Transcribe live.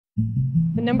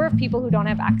The number of people who don't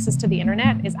have access to the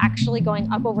internet is actually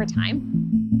going up over time,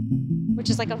 which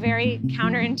is like a very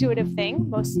counterintuitive thing.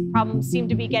 Most problems seem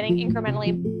to be getting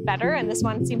incrementally better, and this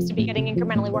one seems to be getting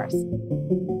incrementally worse.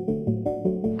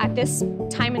 At this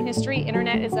time in history,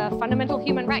 internet is a fundamental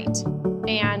human right,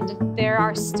 and there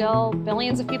are still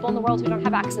billions of people in the world who don't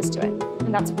have access to it,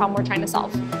 and that's a problem we're trying to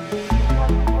solve.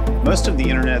 Most of the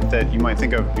internet that you might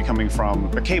think of be coming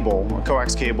from a cable, a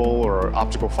coax cable or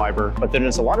optical fiber. But then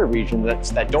there's a lot of regions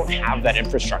that don't have that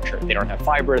infrastructure. They don't have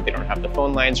fiber, they don't have the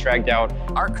phone lines dragged out.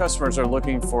 Our customers are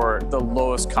looking for the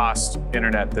lowest cost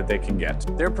internet that they can get.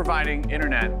 They're providing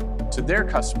internet to their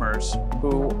customers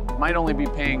who might only be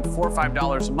paying $4 or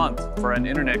 $5 a month for an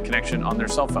internet connection on their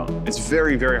cell phone. It's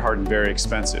very, very hard and very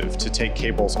expensive to take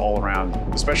cables all around,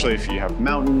 especially if you have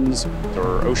mountains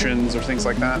or oceans or things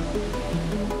like that.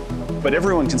 But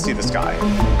everyone can see the sky.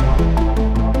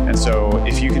 And so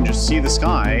if you can just see the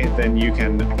sky, then you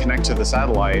can connect to the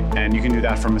satellite, and you can do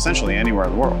that from essentially anywhere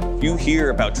in the world. If you hear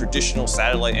about traditional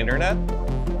satellite internet,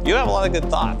 you have a lot of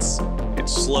good thoughts.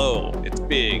 It's slow, it's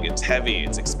big, it's heavy,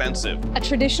 it's expensive. A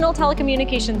traditional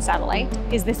telecommunications satellite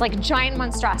is this like giant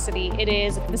monstrosity. It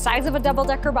is the size of a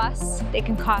double-decker bus. It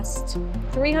can cost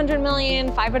 $300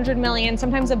 million, $500 million,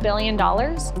 sometimes $1 billion.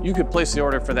 You could place the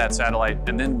order for that satellite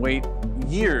and then wait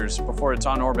years before it's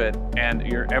on orbit and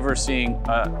you're ever seeing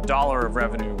 $1 of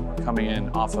revenue coming in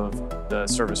off of the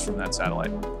service from that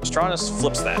satellite. Astranis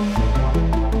flips that.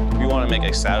 We want to make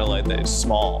a satellite that is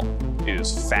small, it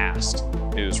is fast,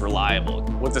 it is reliable.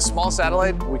 With a small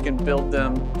satellite, we can build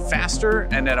them faster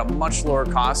and at a much lower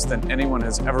cost than anyone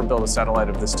has ever built a satellite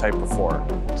of this type before.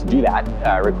 To do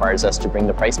that requires us to bring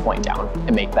the price point down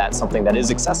and make that something that is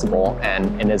accessible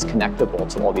and is connectable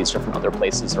to all these different other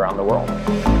places around the world.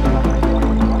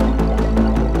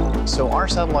 So our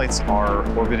satellites are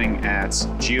orbiting at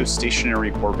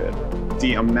geostationary orbit.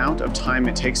 The amount of time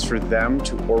it takes for them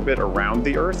to orbit around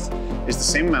the Earth is the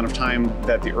same amount of time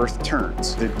that the Earth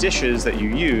turns. The dishes that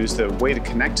you use, the way to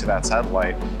connect to that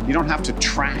satellite, you don't have to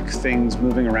track things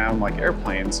moving around like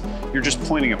airplanes. You're just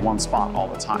pointing at one spot all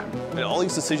the time. And all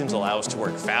these decisions allow us to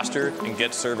work faster and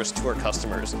get service to our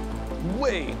customers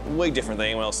way, way different than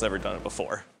anyone else has ever done it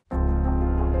before.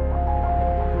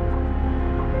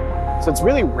 So it's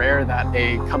really rare that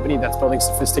a company that's building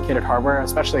sophisticated hardware,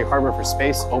 especially hardware for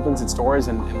space, opens its doors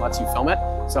and lets you film it.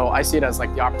 So I see it as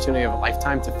like the opportunity of a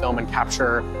lifetime to film and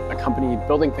capture a company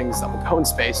building things that will go in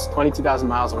space 22,000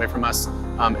 miles away from us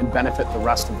and benefit the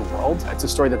rest of the world. It's a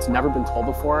story that's never been told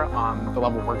before on the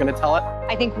level we're going to tell it.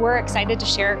 I think we're excited to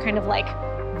share kind of like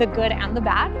the good and the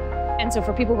bad. And so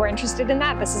for people who are interested in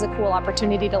that, this is a cool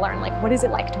opportunity to learn like what is it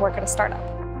like to work at a startup.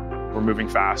 We're moving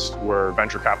fast, we're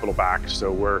venture capital backed,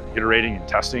 so we're iterating and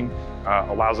testing.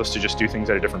 Allows us to just do things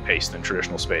at a different pace than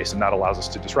traditional space, and that allows us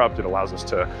to disrupt, it allows us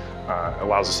to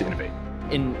innovate.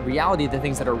 In reality, the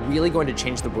things that are really going to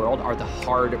change the world are the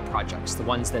hard projects, the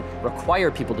ones that require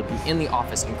people to be in the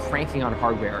office and cranking on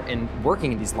hardware and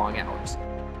working in these long hours.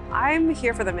 I'm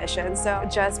here for the mission, so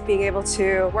just being able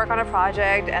to work on a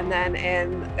project and then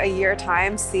in a year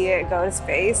time see it go to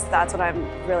space, that's what I'm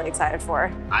really excited for.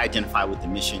 I identify with the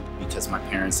mission because my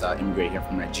parents immigrated here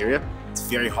from Nigeria. It's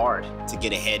very hard to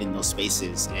get ahead in those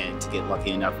spaces and to get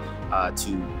lucky enough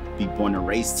to be born and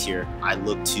raised here. I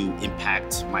look to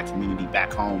impact my community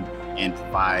back home and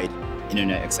provide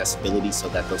internet accessibility so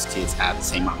that those kids have the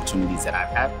same opportunities that I've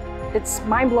had. It's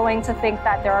mind-blowing to think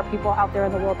that there are people out there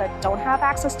in the world that don't have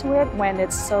access to it when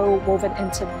it's so woven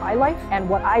into my life and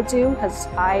what I do, because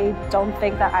I don't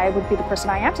think that I would be the person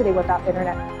I am today without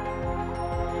internet.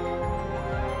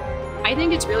 I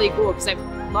think it's really cool because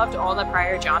I've loved all the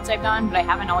prior jobs I've done, but I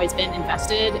haven't always been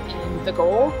invested in the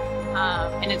goal.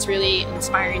 And it's really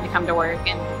inspiring to come to work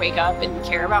and wake up and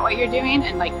care about what you're doing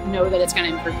and like know that it's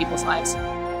going to improve people's lives.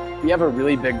 We have a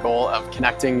really big goal of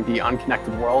connecting the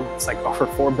unconnected world. It's like over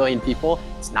 4 billion people.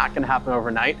 It's not going to happen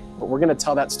overnight, but we're going to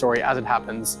tell that story as it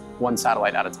happens, one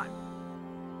satellite at a time.